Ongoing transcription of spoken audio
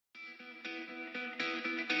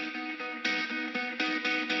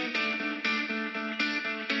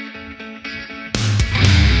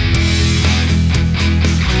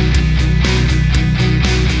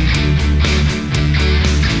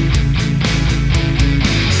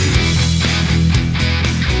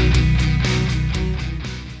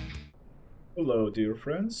dear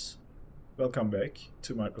friends, welcome back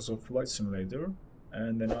to Microsoft Flight Simulator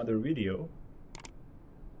and another video,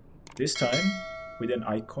 this time with an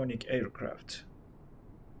iconic aircraft,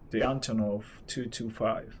 the Antonov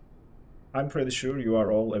AN-225. I'm pretty sure you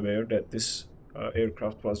are all aware that this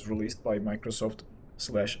aircraft was released by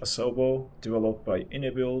Microsoft/Asobo, developed by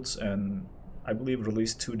Inibuilds, and I believe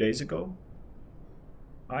released 2 days ago.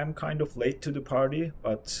 I'm kind of late to the party,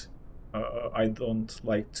 but I don't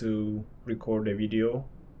like to record a video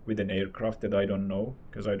with an aircraft that I don't know,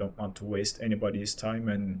 because I don't want to waste anybody's time,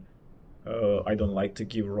 and I don't like to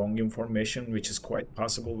give wrong information, which is quite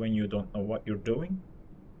possible when you don't know what you're doing.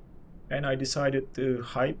 And I decided to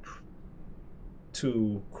hype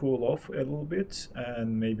to cool off a little bit,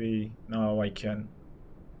 and maybe now I can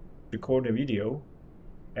record a video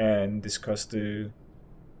and discuss the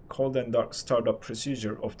cold and dark startup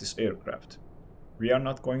procedure of this aircraft. We are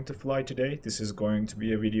not going to fly today. This is going to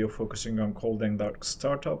be a video focusing on cold and dark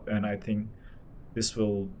startup, and I think this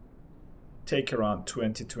will take around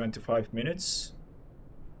 20-25 minutes,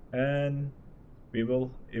 and we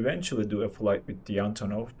will eventually do a flight with the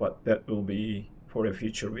Antonov, but that will be for a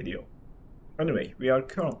future video. Anyway, we are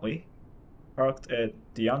currently parked at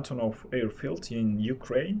the Antonov airfield in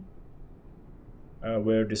Ukraine,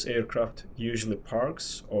 where this aircraft usually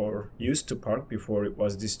parks, or used to park before it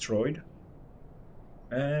was destroyed.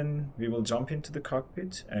 And we will jump into the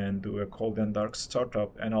cockpit and do a cold and dark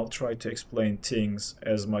startup, and I'll try to explain things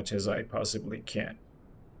as much as I possibly can.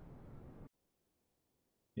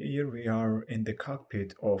 Here we are in the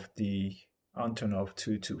cockpit of the Antonov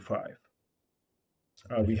AN-225.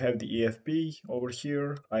 We have the EFB over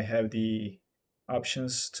here. I have the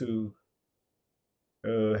options to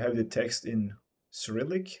have the text in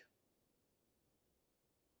Cyrillic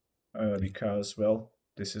because, well,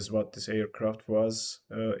 this is what this aircraft was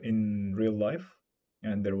in real life,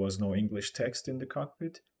 and there was no English text in the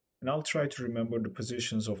cockpit. And I'll try to remember the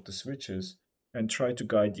positions of the switches and try to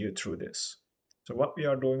guide you through this. So what we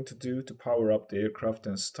are going to do to power up the aircraft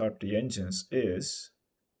and start the engines is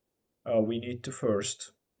we need to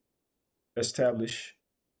first establish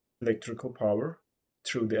electrical power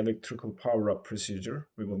through the electrical power up procedure.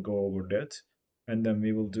 We will go over that, and then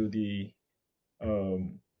we will do the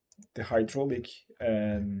hydraulic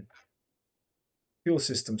and fuel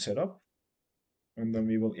system setup, and then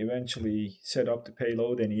we will eventually set up the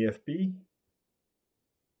payload and EFB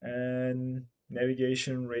and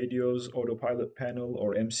navigation, radios, autopilot panel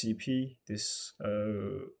or MCP, this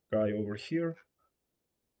guy over here,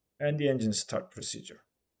 and the engine start procedure.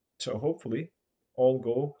 So hopefully all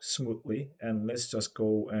go smoothly, and let's just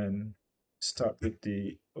go and start with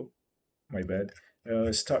the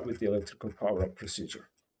start with the electrical power up procedure.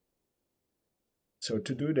 So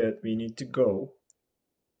to do that, we need to go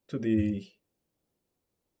to the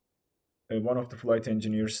one of the flight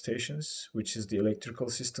engineer stations, which is the electrical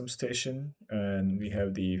system station, and we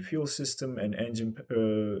have the fuel system and engine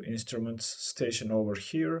instruments station over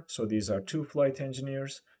here. So these are two flight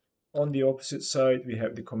engineers. On the opposite side, we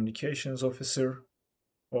have the communications officer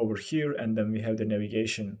over here, and then we have the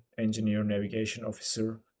navigation engineer, navigation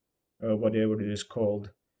officer, whatever it is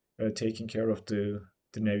called, taking care of the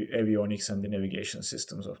avionics and the navigation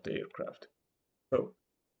systems of the aircraft. So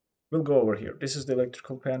we'll go over here. This is the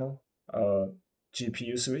electrical panel,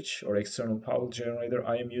 GPU switch or external power generator.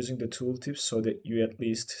 I am using the tooltips so that you at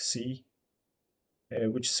least see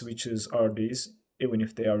which switches are these, even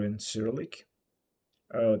if they are in Cyrillic.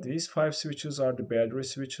 These 5 switches are the battery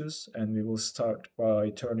switches, and we will start by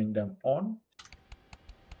turning them on,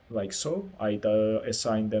 like so. I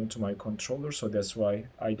assigned them to my controller, so that's why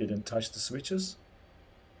I didn't touch the switches.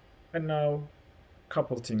 And now a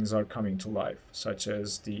couple things are coming to life, such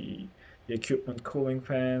as the equipment cooling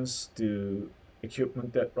fans, the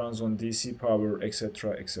equipment that runs on DC power,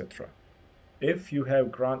 etc, etc. If you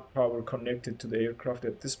have ground power connected to the aircraft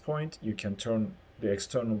at this point, you can turn the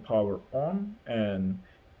external power on, and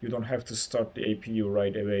you don't have to start the APU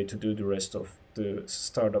right away to do the rest of the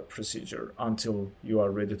startup procedure until you are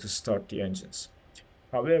ready to start the engines.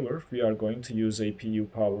 However, we are going to use APU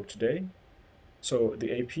power today. So the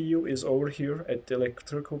APU is over here at the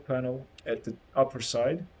electrical panel at the upper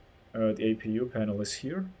side. The APU panel is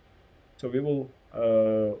here. So we will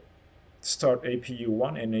start APU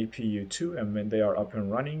 1 and APU 2, and when they are up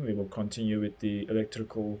and running, we will continue with the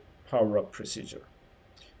electrical power up procedure.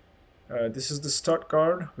 This is the start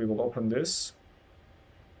guard. We will open this.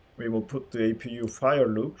 We will put the APU fire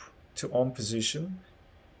loop to on position.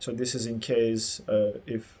 So this is in case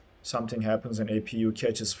if something happens and APU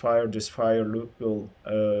catches fire, this fire loop will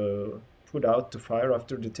put out the fire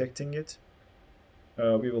after detecting it.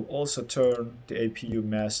 We will also turn the APU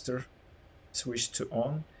master switch to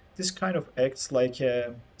on. This kind of acts like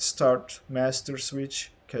a start master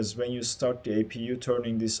switch, because when you start the APU,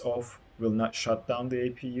 turning this off will not shut down the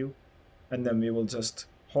APU. And then we will just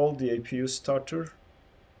hold the APU starter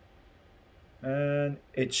and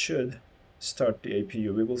it should start the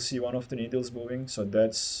APU. We will see one of the needles moving, so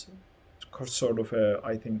that's sort of a,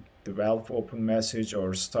 I think, the valve open message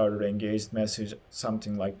or starter engaged message,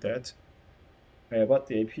 something like that. But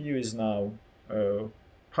the APU is now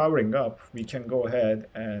powering up. We can go ahead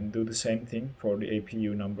and do the same thing for the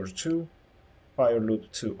APU number 2. Fire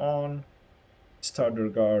loop to on, starter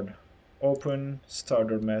guard open,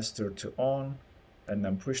 starter master to on, and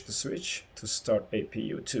then push the switch to start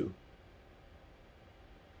APU 2.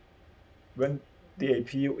 When the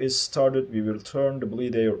APU is started, we will turn the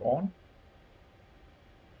bleed air on.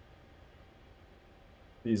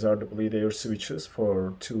 These are the bleed air switches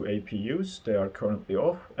for 2 APUs. They are currently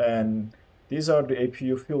off, and these are the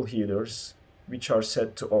APU fuel heaters, which are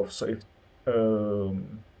set to off. So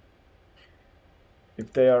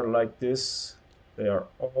if they are like this, they are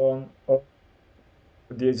on, off.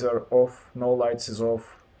 These are off, no lights is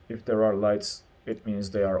off. If there are lights, it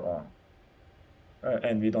means they are on.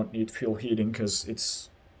 And we don't need fuel heating because it's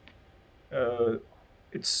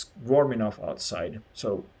warm enough outside.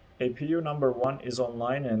 So APU number 1 is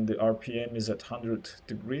online and the RPM is at 100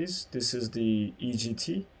 degrees. This is the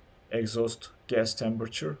EGT, exhaust gas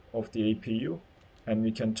temperature of the APU, and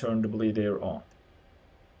we can turn the bleed air on.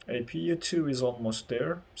 APU 2 is almost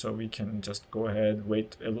there, so we can just go ahead,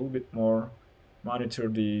 wait a little bit more, monitor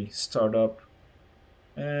the startup,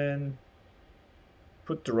 and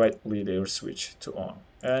put the right bleed air switch to on.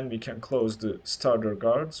 And we can close the starter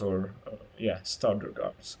guards, or starter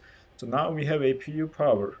guards. So now we have APU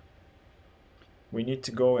power. We need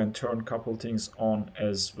to go and turn a couple things on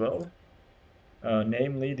as well.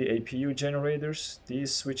 Namely the APU generators.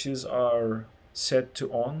 These switches are set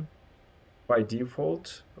to on by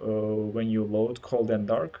default when you load cold and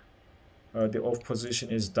dark. The off position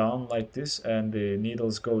is down like this, and the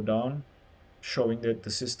needles go down, showing that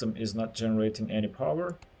the system is not generating any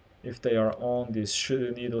power. If they are on, these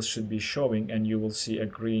needles should be showing, and you will see a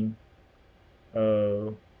green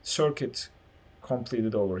circuit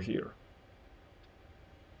completed over here.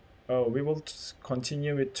 We will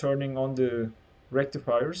continue with turning on the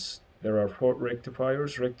rectifiers. There are 4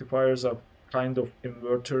 rectifiers. Rectifiers are kind of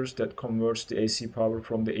inverters that converts the AC power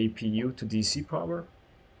from the APU to DC power.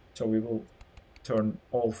 So we will turn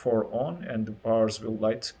all 4 on, and the bars will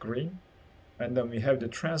light green. And then we have the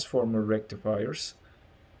transformer rectifiers.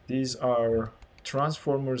 These are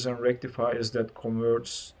transformers and rectifiers that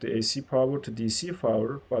converts the AC power to DC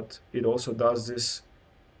power, but it also does this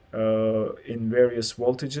in various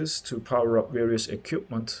voltages to power up various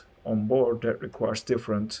equipment on board that requires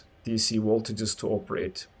different DC voltages to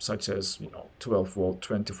operate, such as 12 volt,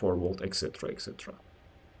 24 volt, etc., etc.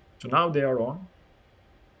 So now they are on.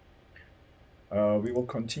 We will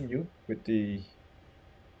continue with the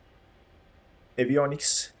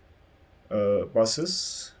avionics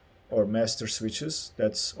buses or master switches.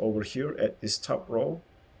 That's over here at this top row.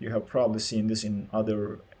 You have probably seen this in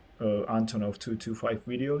other Antonov 225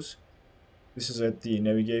 videos. This is at the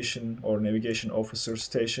navigation or navigation officer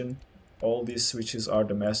station. All these switches are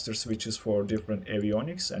the master switches for different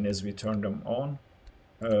avionics, and as we turn them on,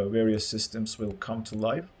 various systems will come to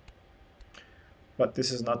life. But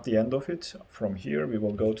this is not the end of it. From here we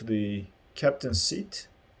will go to the captain's seat,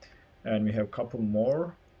 and we have a couple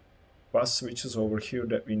more bus switches over here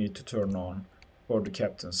that we need to turn on for the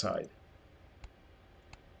captain side.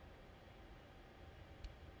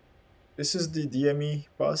 This is the DME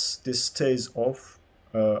bus. This stays off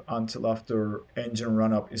until after engine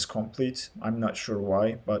run-up is complete. I'm not sure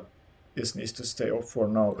why, but this needs to stay off for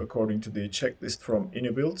now according to the checklist from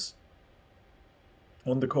Inibuilds.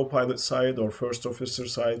 On the co-pilot side or first officer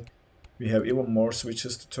side, we have even more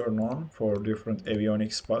switches to turn on for different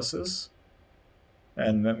avionics buses.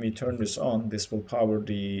 And when we turn this on, this will power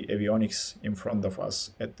the avionics in front of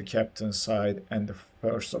us at the captain's side and the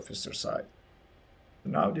first officer side.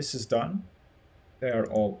 Now this is done. They are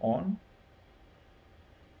all on.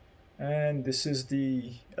 And this is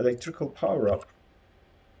the electrical power-up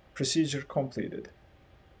procedure completed.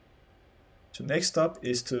 So next up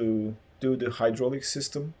is to do the hydraulic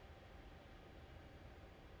system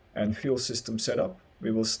and fuel system setup. We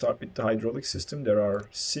will start with the hydraulic system. There are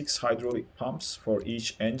 6 hydraulic pumps for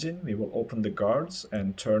each engine. We will open the guards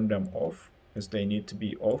and turn them off because they need to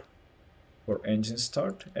be off for engine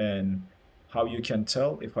start. And how you can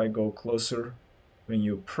tell, if I go closer, when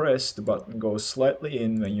you press, the button goes slightly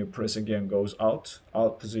in, when you press again goes out.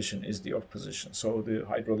 Out position is the off position. So the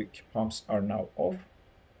hydraulic pumps are now off.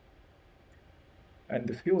 And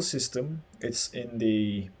the fuel system, it's in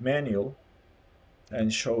the manual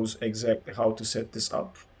and shows exactly how to set this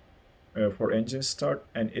up for engine start.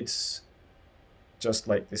 And it's just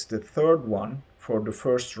like this. The third one for the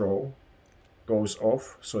first row goes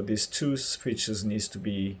off. So these two switches needs to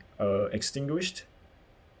be extinguished.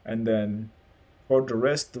 And then for the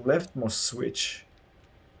rest, the leftmost switch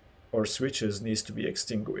or switches needs to be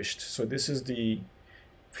extinguished. So this is the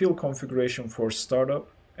fuel configuration for startup,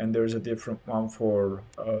 and there's a different one for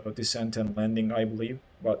descent and landing, I believe,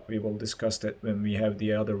 but we will discuss that when we have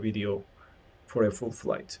the other video for a full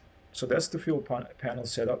flight. So that's the fuel panel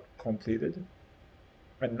setup completed.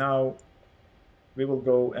 And now we will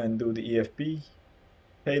go and do the EFB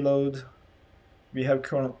payload. We have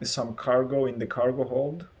currently some cargo in the cargo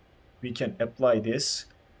hold. We can apply this.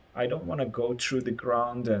 I don't want to go through the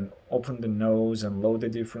ground and open the nose and load a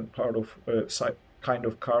different part of kind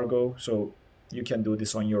of cargo, so you can do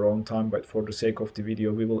this on your own time, but for the sake of the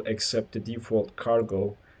video we will accept the default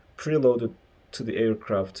cargo preloaded to the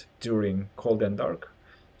aircraft during cold and dark.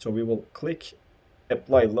 So we will click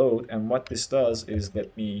apply load, and what this does is,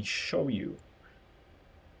 let me show you.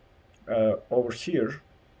 Over here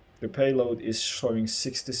the payload is showing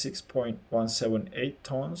 66.178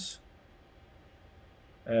 tons,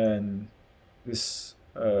 and this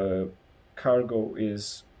cargo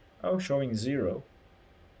is showing 0.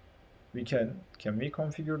 We can we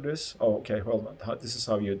configure this? Oh, okay, hold on. This is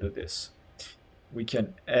how you do this. We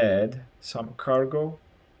can add some cargo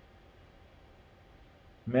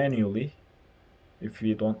manually if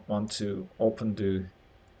we don't want to open the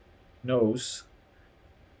nose,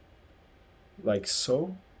 like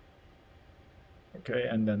so. Okay,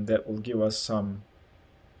 and then that will give us some,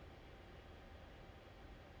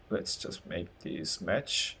 let's just make these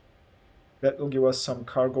match. That will give us some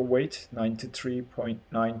cargo weight,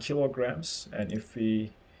 93.9 kilograms. And if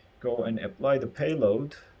we go and apply the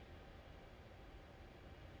payload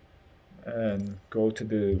and go to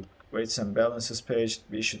the weights and balances page,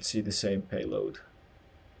 we should see the same payload.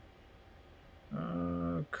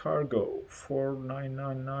 Cargo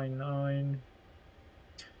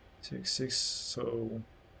 4999966. So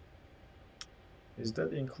is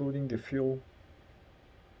that including the fuel?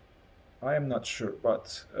 I am not sure,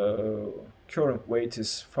 but current weight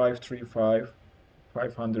is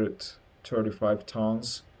 535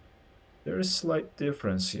 tons. There is slight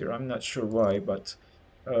difference here. I'm not sure why, but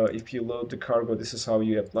if you load the cargo, this is how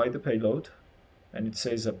you apply the payload, and it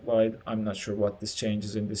says applied. I'm not sure what this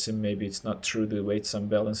changes in the sim. Maybe it's not through the weights and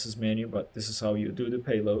balances menu, but this is how you do the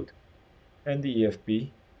payload and the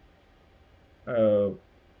EFB. The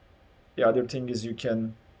other thing is you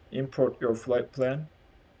can import your flight plan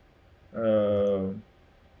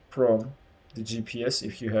from the GPS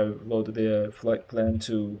if you have loaded a flight plan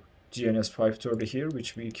to GNS 530 here,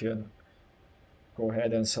 which we can go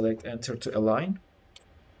ahead and select enter to align.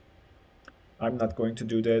 I'm not going to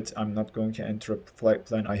do that. I'm not going to enter a flight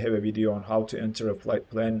plan. I have a video on how to enter a flight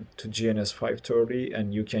plan to GNS 530,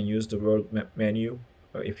 and you can use the world map menu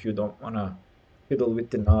if you don't want to fiddle with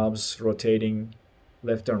the knobs rotating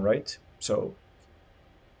left and right. So,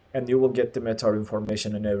 and you will get the METAR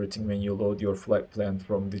information and everything when you load your flight plan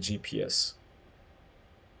from the GPS.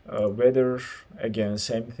 Weather, again,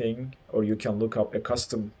 same thing, or you can look up a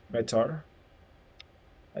custom METAR.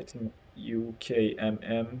 I think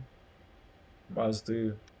UKMM was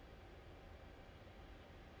the,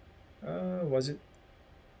 was it?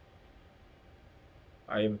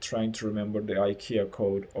 I am trying to remember the IKEA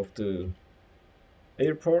code of the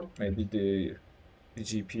airport. Maybe the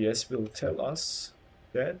GPS will tell us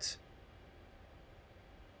that.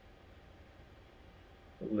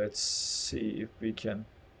 Let's see if we can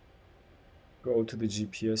go to the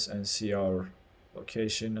GPS and see our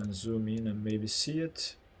location and zoom in and maybe see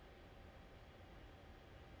it.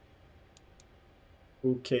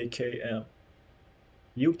 UKKM,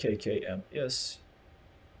 yes,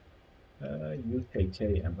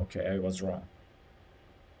 UKKM. Okay, I was wrong.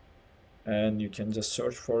 And you can just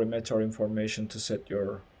search for a METAR information to set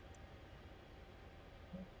your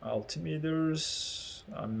altimeters.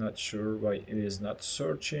 I'm not sure why it is not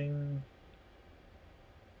searching.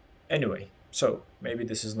 Anyway, so maybe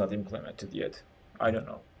this is not implemented yet. I don't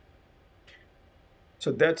know.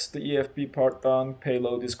 So that's the EFB part done.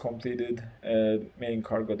 Payload is completed. Main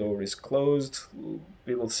cargo door is closed.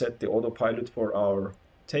 We will set the autopilot for our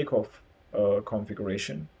takeoff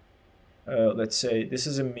configuration. Let's say this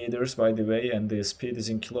is in meters, by the way, and the speed is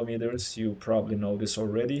in kilometers. You probably know this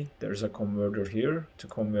already. There's a converter here to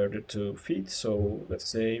convert it to feet. So let's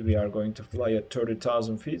say we are going to fly at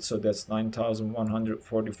 30,000 feet. So that's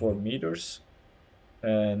 9,144 meters.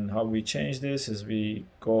 And how we change this is we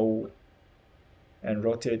go and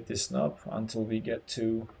rotate this knob until we get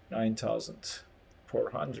to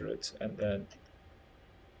 9400, and then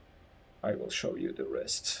I will show you the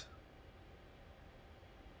rest.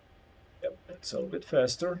 Yep, it's a little bit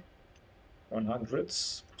faster.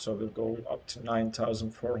 100s, so we'll go up to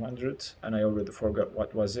 9400, and I already forgot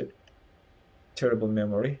what was it. Terrible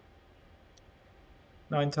memory.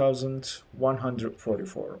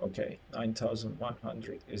 9144. Okay,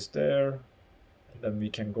 9100 is there. And then we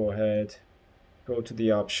can go ahead, go to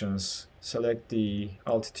the options, select the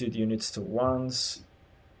altitude units to ones.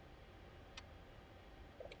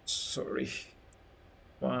 Sorry,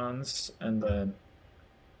 ones, and then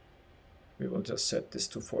we will just set this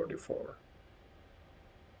to 44.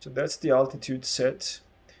 So that's the altitude set.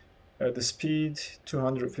 The speed,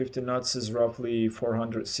 250 knots, is roughly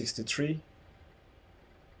 463.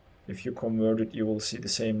 If you convert it, you will see the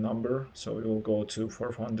same number. So we will go to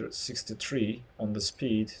 463 on the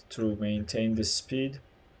speed to maintain this speed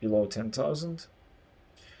below 10,000.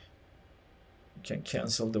 You can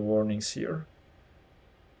cancel the warnings here.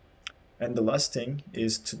 And the last thing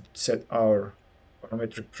is to set our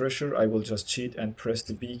barometric pressure. I will just cheat and press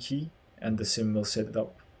the B key, and the sim will set it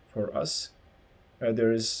up for us.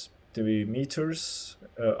 There is the meters,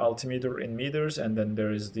 altimeter in meters, and then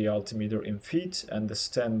there is the altimeter in feet, and the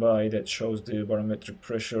standby that shows the barometric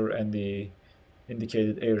pressure and the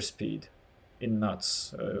indicated airspeed in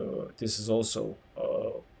knots. This is also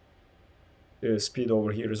the speed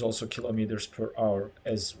over here is also kilometers per hour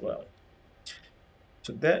as well.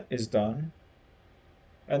 So that is done.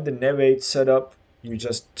 And the Navigate setup, you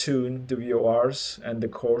just tune the VORs and the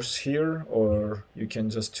course here, or you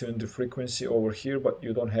can just tune the frequency over here, but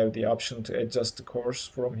you don't have the option to adjust the course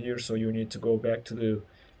from here, so you need to go back to the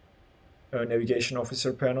navigation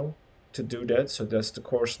officer panel to do that. So that's the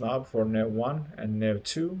course knob for nav 1 and nav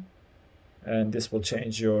 2, and this will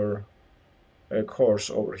change your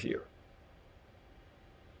course over here.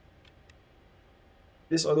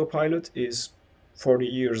 This autopilot is 40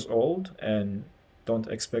 years old, and don't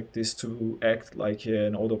expect this to act like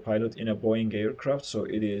an autopilot in a Boeing aircraft. So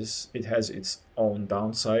it has its own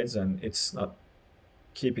downsides, and it's not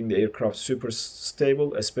keeping the aircraft super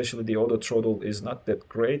stable. Especially the auto throttle is not that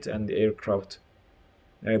great, and the aircraft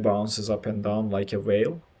bounces up and down like a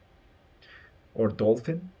whale or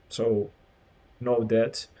dolphin. So know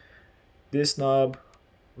that. This knob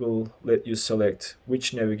will let you select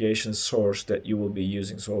which navigation source that you will be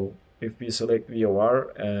using. So if we select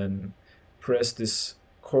VOR and press this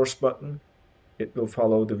course button, it will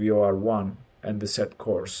follow the VOR 1 and the set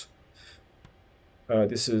course.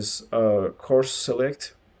 This is course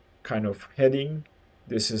select kind of heading.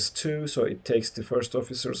 This is 2, so it takes the first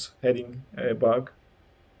officer's heading bug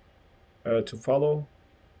to follow.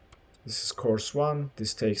 This is course 1.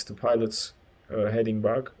 This takes the pilot's heading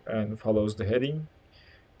bug and follows the heading.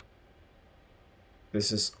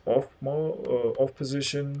 This is off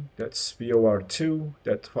position. That's VOR 2.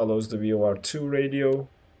 That follows the VOR 2 radio.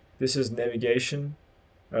 This is navigation.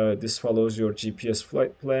 This follows your GPS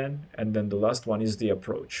flight plan. And then the last one is the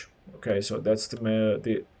approach. Okay, so that's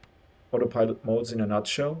the autopilot modes in a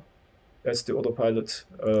nutshell. That's the autopilot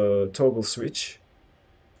toggle switch,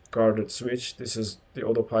 guarded switch. This is the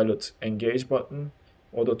autopilot engage button,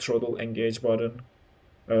 auto throttle engage button,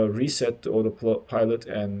 reset the autopilot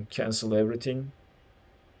and cancel everything.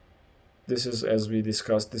 This is, as we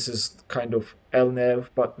discussed, this is kind of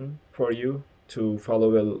LNAV button for you to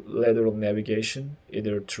follow a lateral navigation,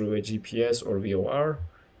 either through a GPS or VOR.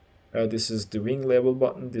 This is the wing level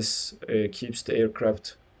button. This keeps the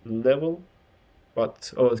aircraft level,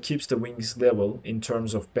 but it keeps the wings level in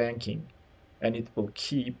terms of banking, and it will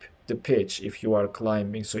keep the pitch if you are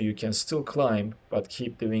climbing, so you can still climb but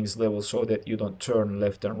keep the wings level so that you don't turn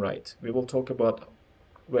left and right. We will talk about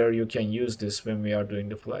where you can use this when we are doing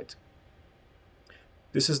the flight.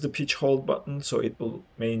 This is the pitch hold button, so it will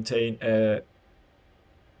maintain a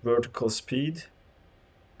vertical speed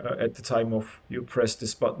at the time of you press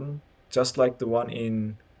this button, just like the one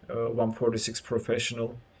in 146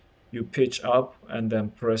 Professional. You pitch up and then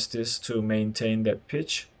press this to maintain that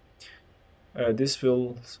pitch. This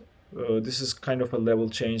is kind of a level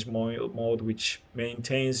change mode which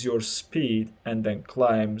maintains your speed and then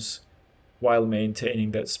climbs while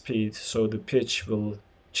maintaining that speed, so the pitch will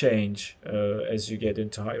change as you get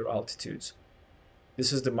into higher altitudes.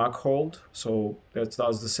 This is the Mach hold, so that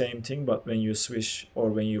does the same thing, but when you switch or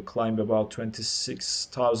when you climb about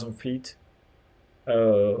 26,000 feet,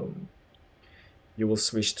 you will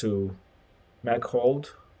switch to Mach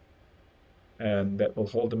hold, and that will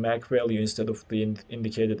hold the Mach value instead of the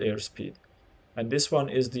indicated airspeed. And this one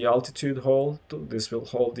is the altitude hold. This will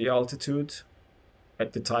hold the altitude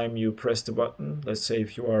at the time you press the button. Let's say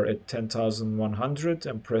if you are at 10,100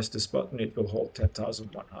 and press this button, it will hold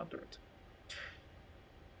 10,100.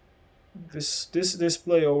 This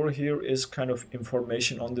display over here is kind of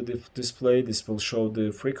information on the display. This will show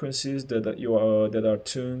the frequencies that are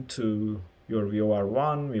tuned to your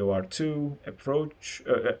VOR1, VOR2, approach,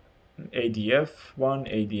 ADF1,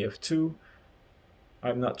 ADF2.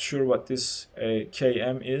 I'm not sure what this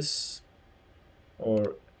KM is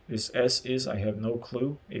or this S is. I have no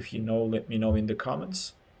clue. If you know, let me know in the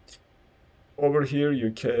comments. Over here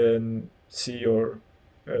you can see your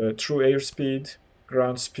true airspeed,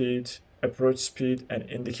 ground speed, approach speed, and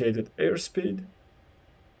indicated airspeed.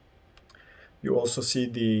 You also see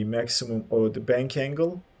the maximum or the bank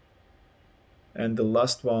angle. And the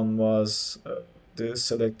last one was the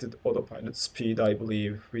selected autopilot speed, I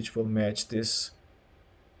believe, which will match this.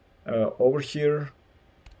 Over here,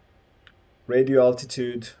 radio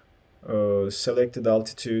altitude, selected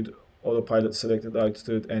altitude, autopilot selected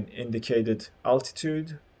altitude, and indicated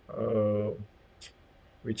altitude,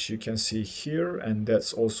 which you can see here, and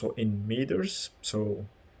that's also in meters, so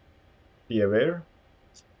be aware.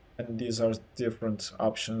 And these are different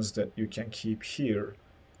options that you can keep here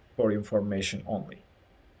for information only.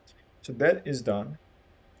 So that is done.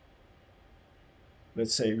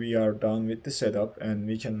 Let's say we are done with the setup, and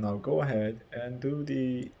we can now go ahead and do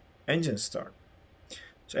the engine start.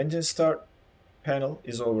 So engine start panel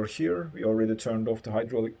is over here. We already turned off the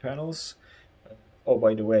hydraulic panels. Oh,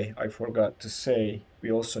 by the way, I forgot to say,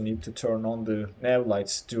 we also need to turn on the nav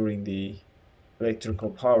lights during the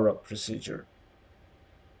electrical power-up procedure.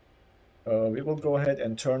 We will go ahead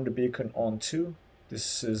and turn the beacon on too.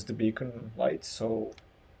 This is the beacon light, so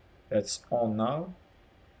that's on now,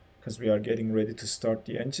 because we are getting ready to start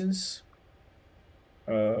the engines.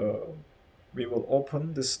 We will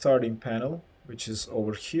open the starting panel, which is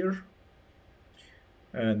over here,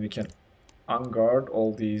 and we can unguard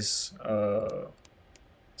all these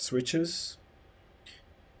switches.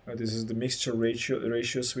 This is the mixture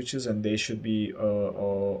ratio switches, and they should be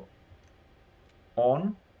on,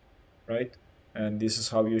 right? And this is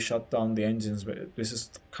how you shut down the engines. But this is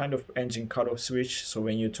kind of engine cutoff switch, so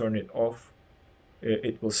when you turn it off,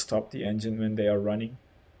 it will stop the engine when they are running.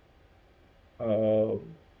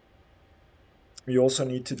 We also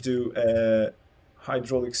need to do a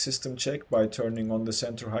hydraulic system check by turning on the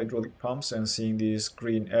center hydraulic pumps and seeing these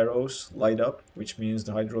green arrows light up, which means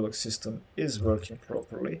the hydraulic system is working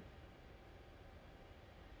properly.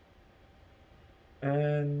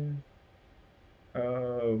 And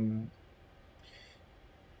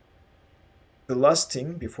the last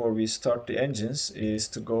thing before we start the engines is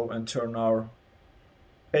to go and turn our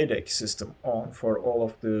Viotek system on for all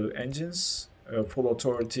of the engines. Full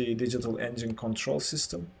authority digital engine control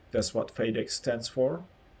system. That's what Viotek stands for.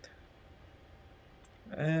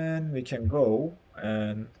 And we can go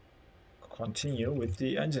and continue with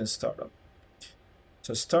the engine startup.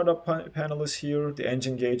 So startup panel is here. The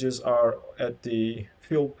engine gauges are at the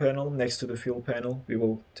fuel panel, next to the fuel panel. We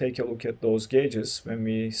will take a look at those gauges when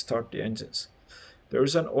we start the engines. There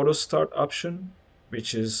is an auto start option,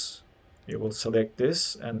 which is you will select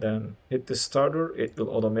this and then hit the starter. It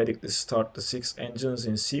will automatically start the 6 engines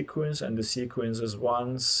in sequence, and the sequence is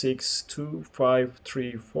 1, 6, 2, 5,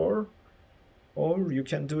 3, 4. Or you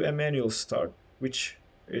can do a manual start, which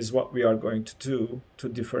is what we are going to do to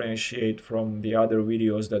differentiate from the other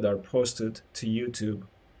videos that are posted to YouTube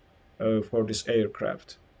for this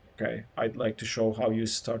aircraft. Okay, I'd like to show how you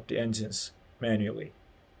start the engines manually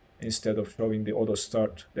instead of showing the auto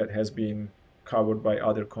start that has been covered by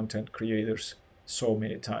other content creators so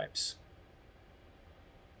many times.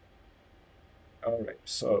 All right,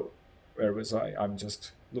 so where was I? I'm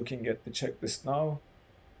just looking at the checklist now.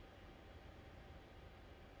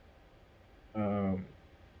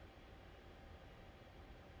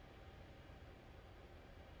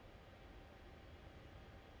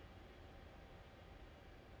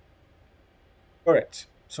 All right,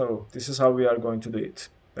 so this is how we are going to do it.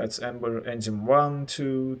 That's Ember engine 1,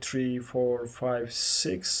 2, 3, 4, 5,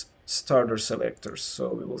 6 starter selectors.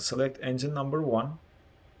 So we will select engine number 1,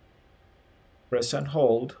 press and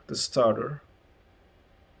hold the starter.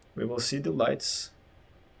 We will see the lights.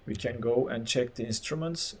 We can go and check the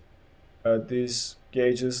instruments. These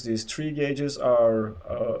gauges, these 3 gauges are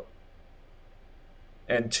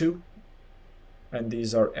N2, and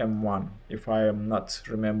these are M1, if I am not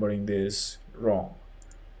remembering this wrong.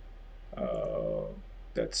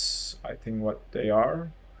 That's, I think, what they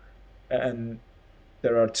are. And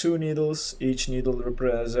There are two needles. Each needle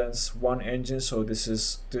represents one engine. So this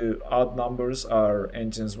is the odd numbers are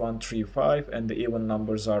engines 1, 3, 5, and the even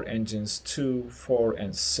numbers are engines 2, 4,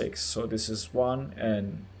 and 6. So this is 1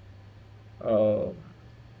 and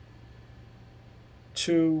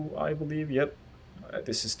 2, I believe. Yep.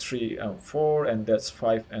 This is 3 and 4, and that's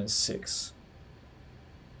 5 and 6.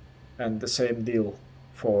 And the same deal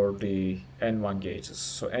for the N1 gauges.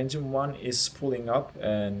 So engine 1 is pulling up,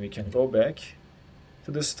 and we can go back to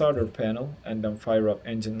the starter panel and then fire up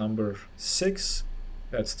engine number 6.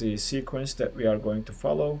 That's the sequence that we are going to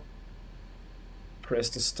follow. Press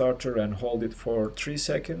the starter and hold it for 3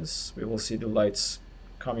 seconds. We will see the lights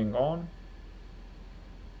coming on.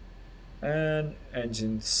 And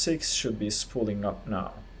engine 6 should be spooling up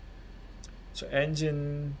now. So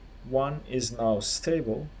engine 1 is now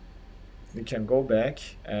stable. We can go back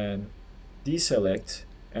and deselect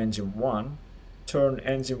engine 1, turn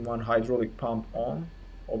engine 1 hydraulic pump on,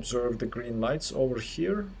 observe the green lights over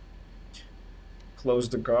here, close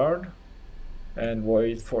the guard, and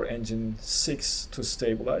wait for engine 6 to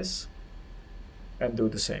stabilize, and do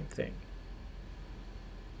the same thing.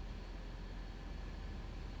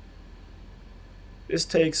 This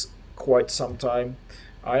takes quite some time.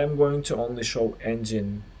 I am going to only show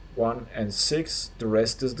engine 1 and 6. The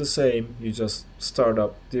rest is the same. You just start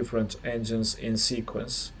up different engines in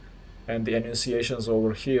sequence, and the annunciations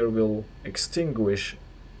over here will extinguish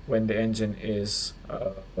when the engine is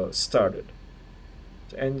started.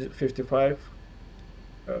 So engine 55,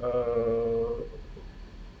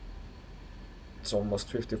 it's almost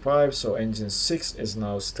 55, so engine 6 is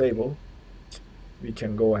now stable. We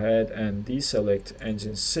can go ahead and deselect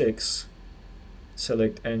engine 6,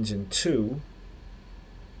 select engine 2,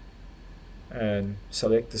 and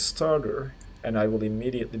select the starter, and I will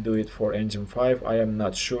immediately do it for engine 5. I am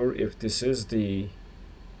not sure if this is the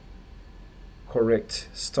correct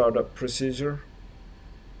startup procedure,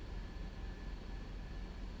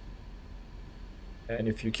 and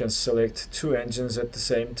if you can select 2 engines at the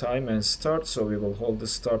same time and start. So we will hold the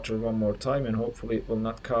starter one more time, and hopefully it will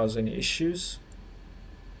not cause any issues,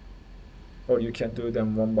 or you can do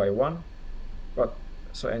them one by one. But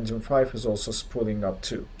so engine 5 is also spooling up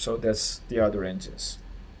too. So that's the other engines.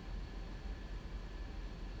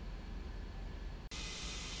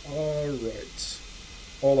 Alright,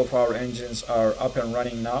 all of our engines are up and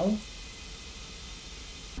running now.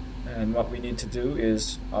 And what we need to do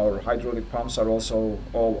is our hydraulic pumps are also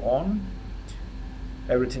all on.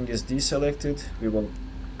 Everything is deselected. We will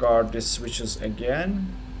guard the switches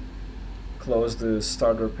again. Close the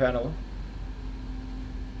starter panel.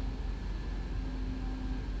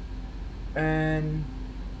 And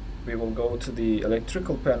we will go to the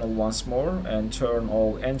electrical panel once more and turn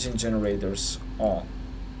all engine generators on.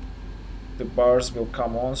 The bars will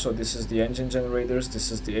come on, so this is the engine generators,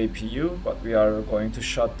 this is the APU, but we are going to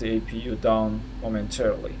shut the APU down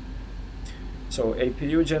momentarily. So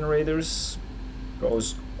APU generators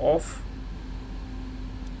goes off.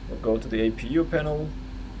 We'll go to the APU panel,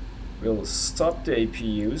 we'll stop the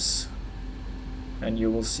APUs, and you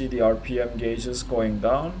will see the RPM gauges going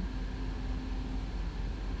down.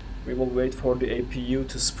 We will wait for the APU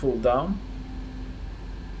to spool down,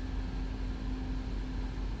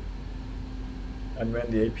 and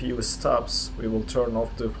when the APU stops, we will turn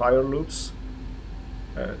off the fire loops,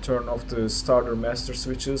 turn off the starter master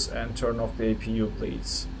switches, and turn off the APU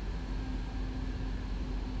bleeds.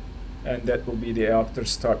 And that will be the after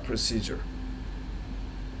start procedure.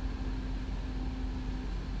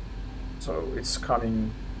 So it's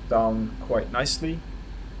coming down quite nicely.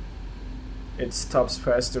 It stops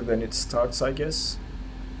faster than it starts, I guess.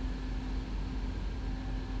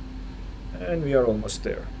 And we are almost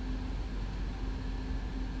there.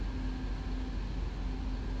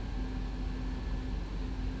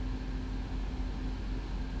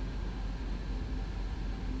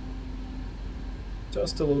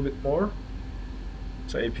 Just a little bit more.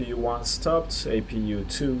 So APU 1 stopped, APU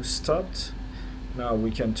 2 stopped. Now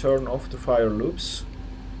we can turn off the fire loops,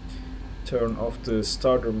 turn off the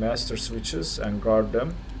starter master switches and guard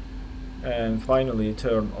them, and finally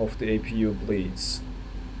turn off the APU bleeds.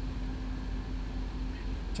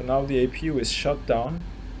 So now the APU is shut down.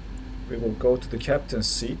 We will go to the captain's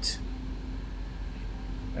seat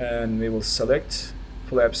and we will select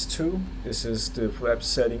flaps 2. This is the flap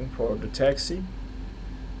setting for the taxi.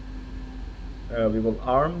 We will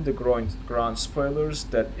arm the ground spoilers.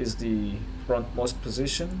 That is the frontmost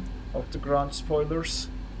position of the ground spoilers,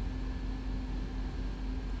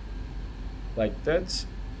 like that.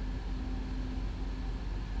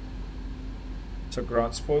 So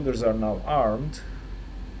ground spoilers are now armed.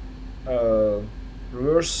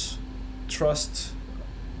 Reverse thrust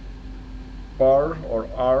bar or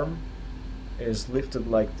arm is lifted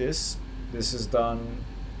like this. This is done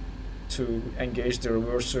to engage the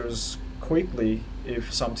reversers quickly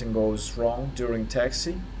if something goes wrong during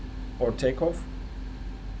taxi or takeoff,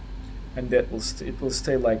 and that will it will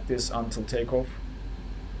stay like this until takeoff.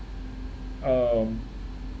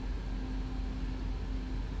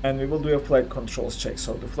 And we will do a flight controls check.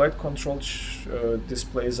 So the flight control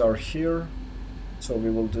displays are here. So we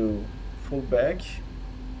will do full back.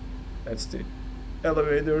 That's the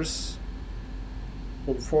elevators.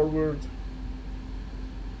 Full forward.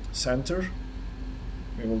 Center.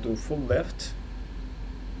 We will do full left.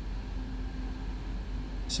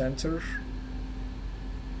 Center.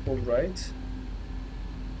 Full right.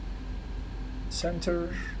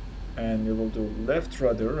 Center. And we will do left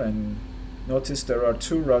rudder, and notice there are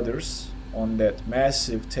two rudders on that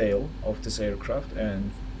massive tail of this aircraft,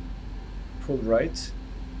 and full right,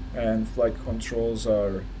 and flight controls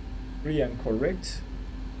are free and correct.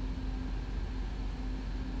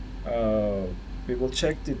 We will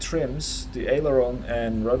check the trims, the aileron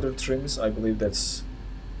and rudder trims. I believe that's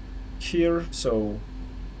here. So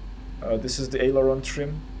this is the aileron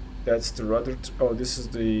trim, that's the rudder, this is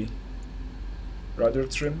the rudder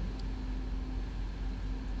trim.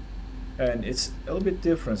 And it's a little bit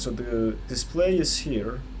different. So the display is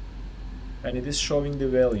here and it is showing the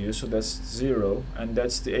value, so that's 0, and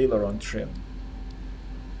that's the aileron trim.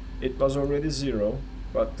 It was already 0,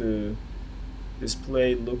 but the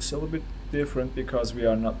display looks a little bit different because we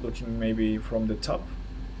are not looking maybe from the top.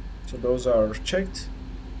 So those are checked.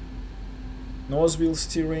 Nose wheel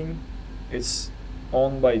steering, it's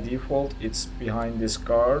on by default. It's behind this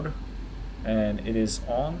guard and it is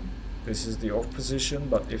on. This is the off position,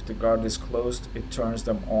 but if the guard is closed, it turns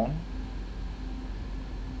them on.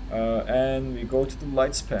 And we go to the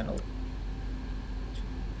lights panel.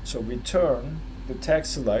 So we turn the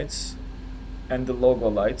taxi lights and the logo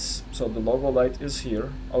lights. So the logo light is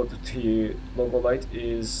here. Oh, the logo light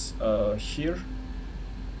is here.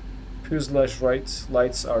 Fuselage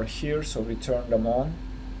lights are here, so we turn them on.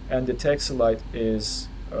 And the taxi light is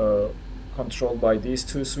controlled by these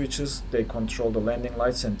two switches. They control the landing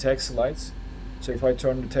lights and taxi lights. So if I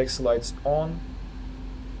turn the taxi lights on,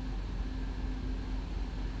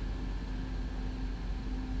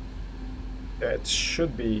 that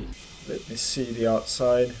should be, let me see the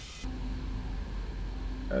outside,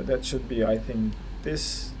 that should be, I think,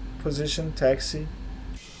 this position, taxi,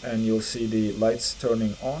 and you'll see the lights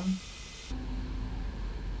turning on.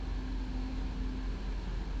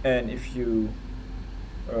 And if you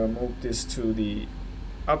move this to the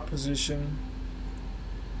up position,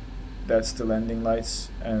 that's the landing lights,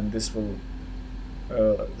 and this will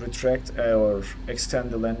retract or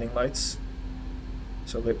extend the landing lights.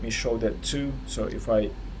 So let me show that too. So if I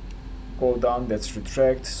go down, that's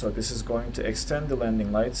retract, so this is going to extend the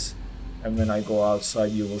landing lights, and when I go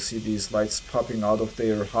outside you will see these lights popping out of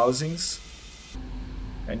their housings.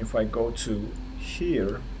 And if I go to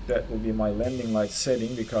here, that will be my landing light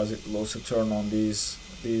setting, because it will also turn on these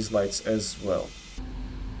lights as well.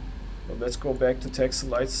 So let's go back to taxi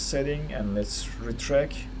lights setting and let's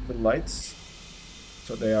retract the lights.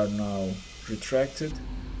 So they are now retracted,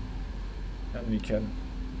 and we can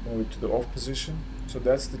move it to the off position. So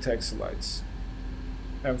that's the taxi lights.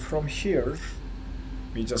 And from here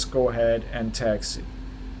we just go ahead and taxi.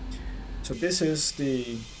 So this is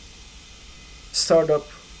the startup,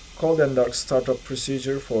 cold and dark startup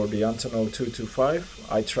procedure for the Antonov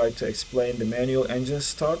AN-225. I tried to explain the manual engine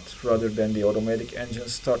start rather than the automatic engine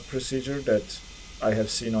start procedure that I have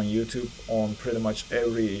seen on YouTube on pretty much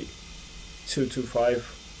every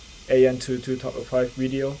AN-225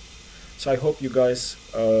 video. So I hope you guys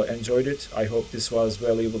enjoyed it. I hope this was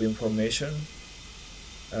valuable information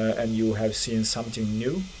and you have seen something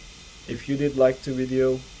new. If you did like the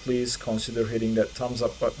video, please consider hitting that thumbs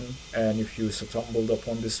up button, and if you stumbled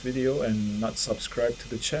upon this video and not subscribed to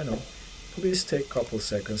the channel, please take a couple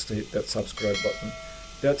seconds to hit that subscribe button.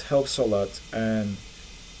 That helps a lot, and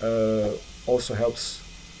also helps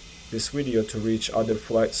this video to reach other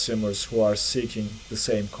flight simmers who are seeking the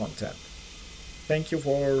same content. Thank you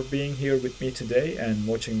for being here with me today and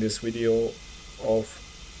watching this video of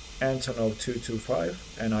Antonov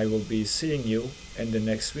AN-225, and I will be seeing you in the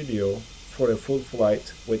next video for a full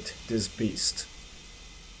flight with this beast.